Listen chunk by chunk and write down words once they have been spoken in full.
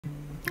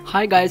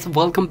Hi guys,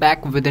 welcome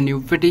back with a new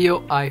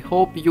video. I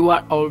hope you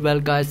are all well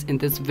guys. In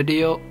this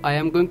video I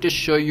am going to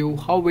show you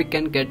how we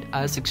can get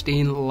iOS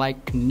 16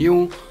 like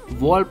new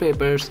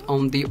wallpapers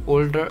on the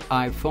older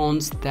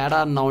iPhones that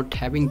are not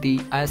having the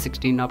iOS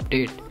 16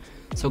 update.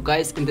 So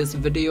guys, in this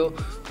video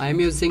I am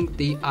using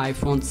the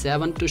iPhone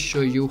 7 to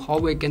show you how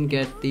we can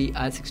get the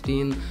iOS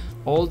 16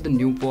 all the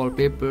new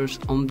wallpapers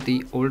on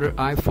the older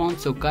iPhone.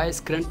 So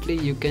guys, currently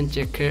you can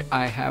check here,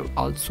 I have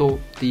also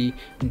the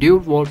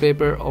dual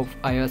wallpaper of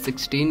iOS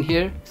 16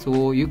 here.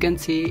 So you can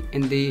see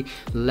in the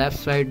left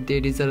side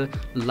there is a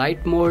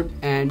light mode,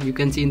 and you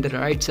can see in the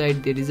right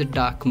side there is a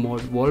dark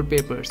mode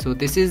wallpaper. So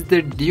this is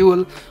the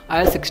dual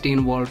iOS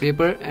 16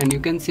 wallpaper, and you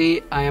can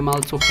see I am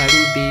also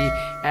having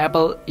the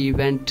Apple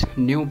event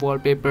new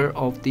wallpaper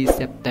of the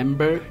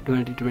September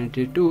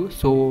 2022.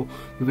 So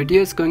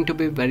video is going to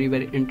be very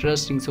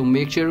interesting, so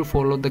make sure to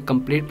follow the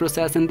complete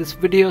process in this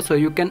video so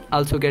you can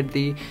also get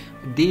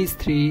these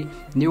three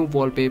new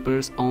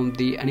wallpapers on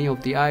any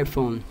of the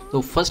iPhone.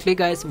 So firstly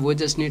guys, we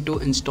just need to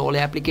install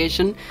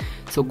application.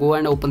 So go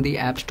and open the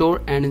App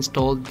Store and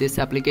install this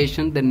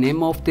application. The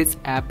name of this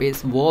app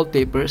is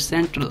Wallpaper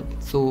Central.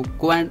 So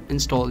go and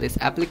install this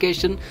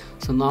application.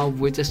 So now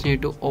we just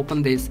need to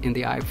open this in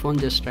the iPhone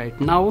just right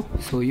now.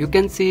 So you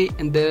can see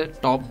in the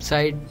top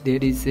side there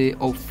is a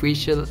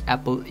official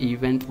Apple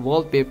event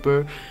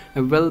wallpaper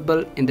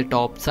available in the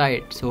top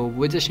side. So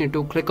we just need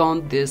to click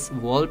on this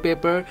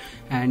wallpaper,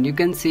 and you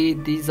can see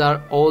these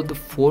are all the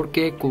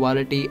 4K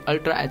quality,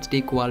 Ultra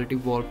HD quality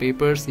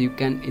wallpapers. You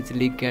can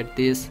easily get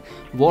these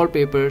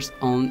wallpapers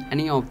on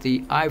any of the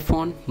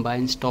iPhone by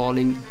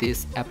installing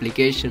this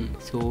application.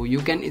 So you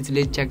can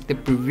easily check the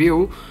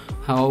preview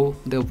how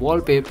the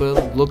wallpaper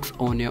looks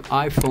on your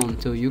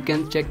iPhone. So you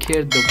can check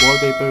here, the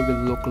wallpaper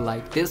will look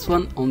like this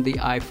one on the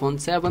iPhone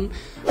 7.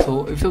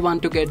 So if you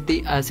want to get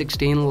the iOS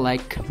 16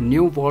 like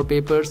new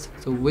wallpapers,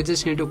 so we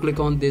just need to click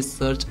on this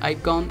search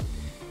icon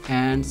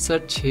and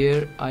search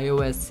here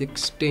iOS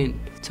 16.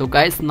 So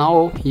guys,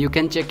 now you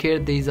can check here,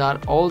 these are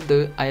all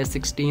the iOS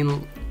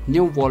 16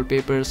 new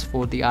wallpapers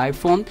for the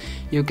iPhone.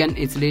 You can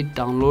easily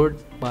download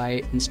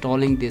by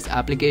installing this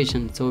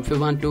application. So if you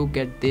want to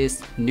get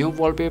this new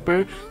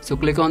wallpaper, so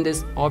click on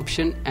this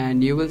option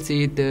and you will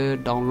see the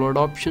download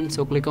option.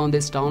 So click on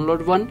this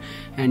download one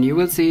and you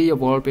will see your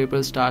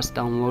wallpaper starts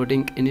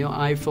downloading in your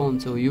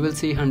iPhone. So you will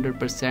see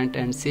 100%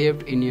 and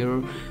saved in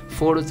your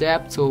Photos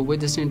app. So we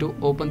just need to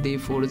open the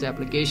Photos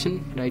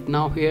application. Right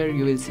now here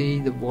you will see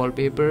the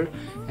wallpaper,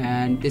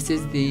 and this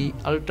is the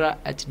Ultra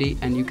HD,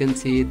 and you can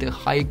see the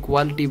high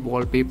quality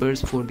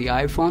wallpapers for the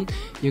iPhone.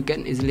 You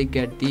can easily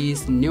get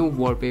these new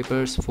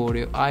wallpapers for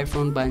your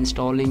iPhone by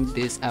installing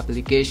this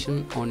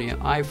application on your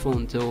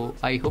iPhone. So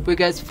I hope you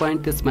guys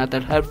find this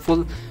method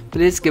helpful.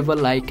 Please give a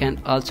like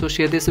and also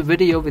share this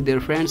video with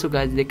your friends so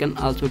guys they can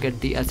also get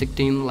the iOS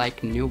 16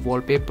 like new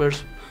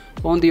wallpapers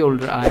on the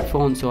older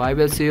iPhone. So I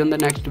will see you in the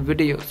next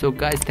video. So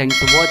guys, thanks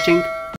for watching.